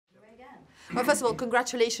Well, first of all,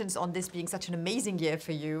 congratulations on this being such an amazing year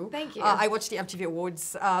for you. Thank you. I watched the MTV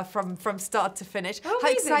Awards from start to finish. Oh, how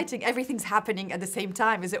amazing. exciting! Everything's happening at the same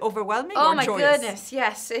time. Is it overwhelming Oh or my joyous? goodness,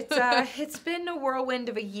 yes. It's been a whirlwind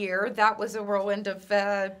of a year. That was a whirlwind of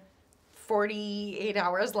 48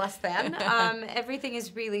 hours less than. Everything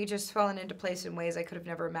has really just fallen into place in ways I could have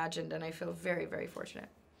never imagined, and I feel very, very fortunate.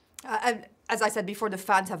 And as I said before, the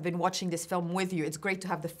fans have been watching this film with you. It's great to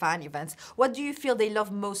have the fan events. What do you feel they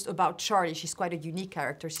love most about Charlie? She's quite a unique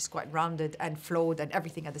character. She's quite rounded and flawed and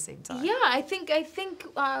everything at the same time. Yeah, I think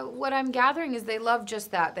what I'm gathering is they love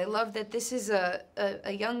just that. They love that this is a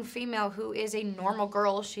young female who is a normal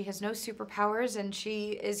girl. She has no superpowers, and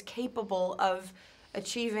she is capable of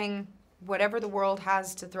achieving whatever the world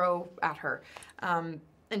has to throw at her.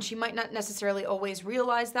 And she might not necessarily always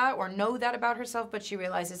realize that or know that about herself, but she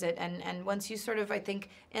realizes it. And once you sort of, I think,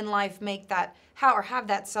 in life make that, have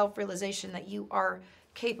that self-realization that you are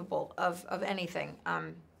capable of anything,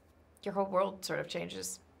 your whole world sort of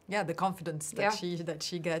changes. Yeah, the confidence that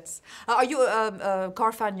she gets. Are you a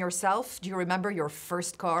car fan yourself? Do you remember your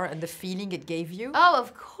first car and the feeling it gave you? Oh,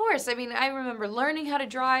 of course. I mean, I remember learning how to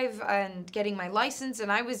drive and getting my license,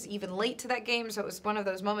 and I was even late to that game, so it was one of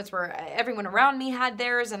those moments where everyone around me had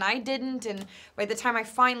theirs and I didn't, and by the time I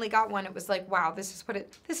finally got one, it was like, wow, this is what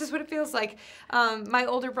it feels like. My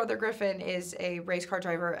older brother Griffin is a race car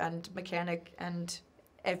driver and mechanic and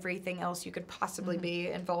everything else you could possibly be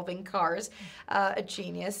involving cars, a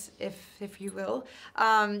genius, if you will,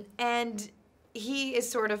 and he is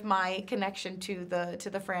sort of my connection to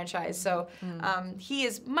the franchise. So he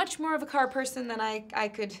is much more of a car person than I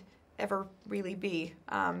could ever really be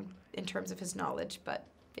in terms of his knowledge. But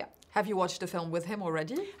yeah. Have you watched the film with him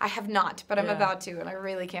already? I have not, but I'm about to, and I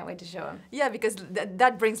really can't wait to show him. Yeah, because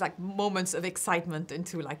that brings like moments of excitement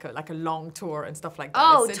into like a long tour and stuff like that.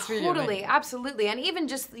 Oh, it's totally, really absolutely, and even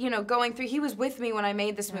just going through. He was with me when I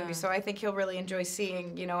made this movie, so I think he'll really enjoy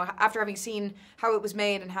seeing, after having seen how it was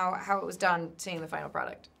made and how it was done, seeing the final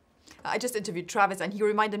product. I just interviewed Travis, and he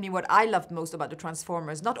reminded me what I loved most about the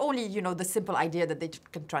Transformers. Not only, the simple idea that they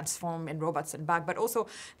can transform in robots and back, but also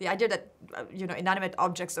the idea that, inanimate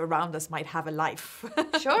objects around us might have a life.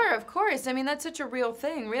 Sure, of course. I mean, that's such a real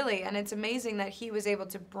thing, really. And it's amazing that he was able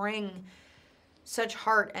to bring such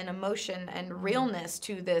heart and emotion and realness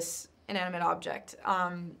to this inanimate object.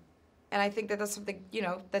 And I think that that's something,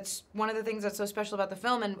 that's one of the things that's so special about the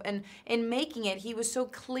film. And in making it, he was so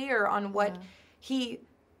clear on what he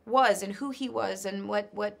was and who he was and what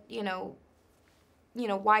why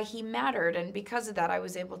he mattered, and because of that I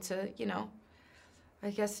was able to I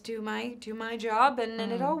guess do my job, and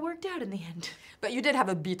it all worked out in the end. But you did have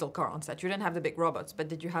a Beetle car on set. You didn't have the big robots, but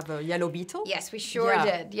did you have a yellow Beetle? Yes, we sure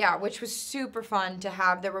did. Yeah, which was super fun to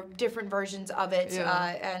have. There were different versions of it,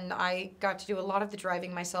 and I got to do a lot of the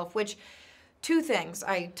driving myself, which two things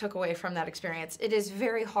I took away from that experience. It is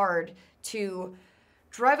very hard to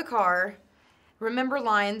drive a car, remember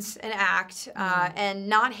lines and act, and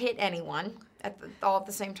not hit anyone all at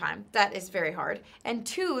the same time. That is very hard. And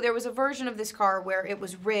two, there was a version of this car where it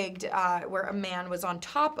was rigged, where a man was on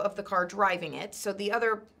top of the car driving it. So the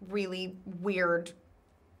other really weird,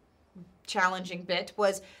 challenging bit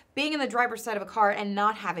was being in the driver's side of a car and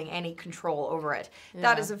not having any control over it. Yeah.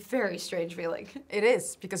 That is a very strange feeling. It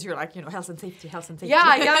is, because you're like, health and safety, health and safety.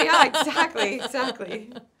 Yeah,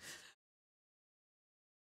 exactly.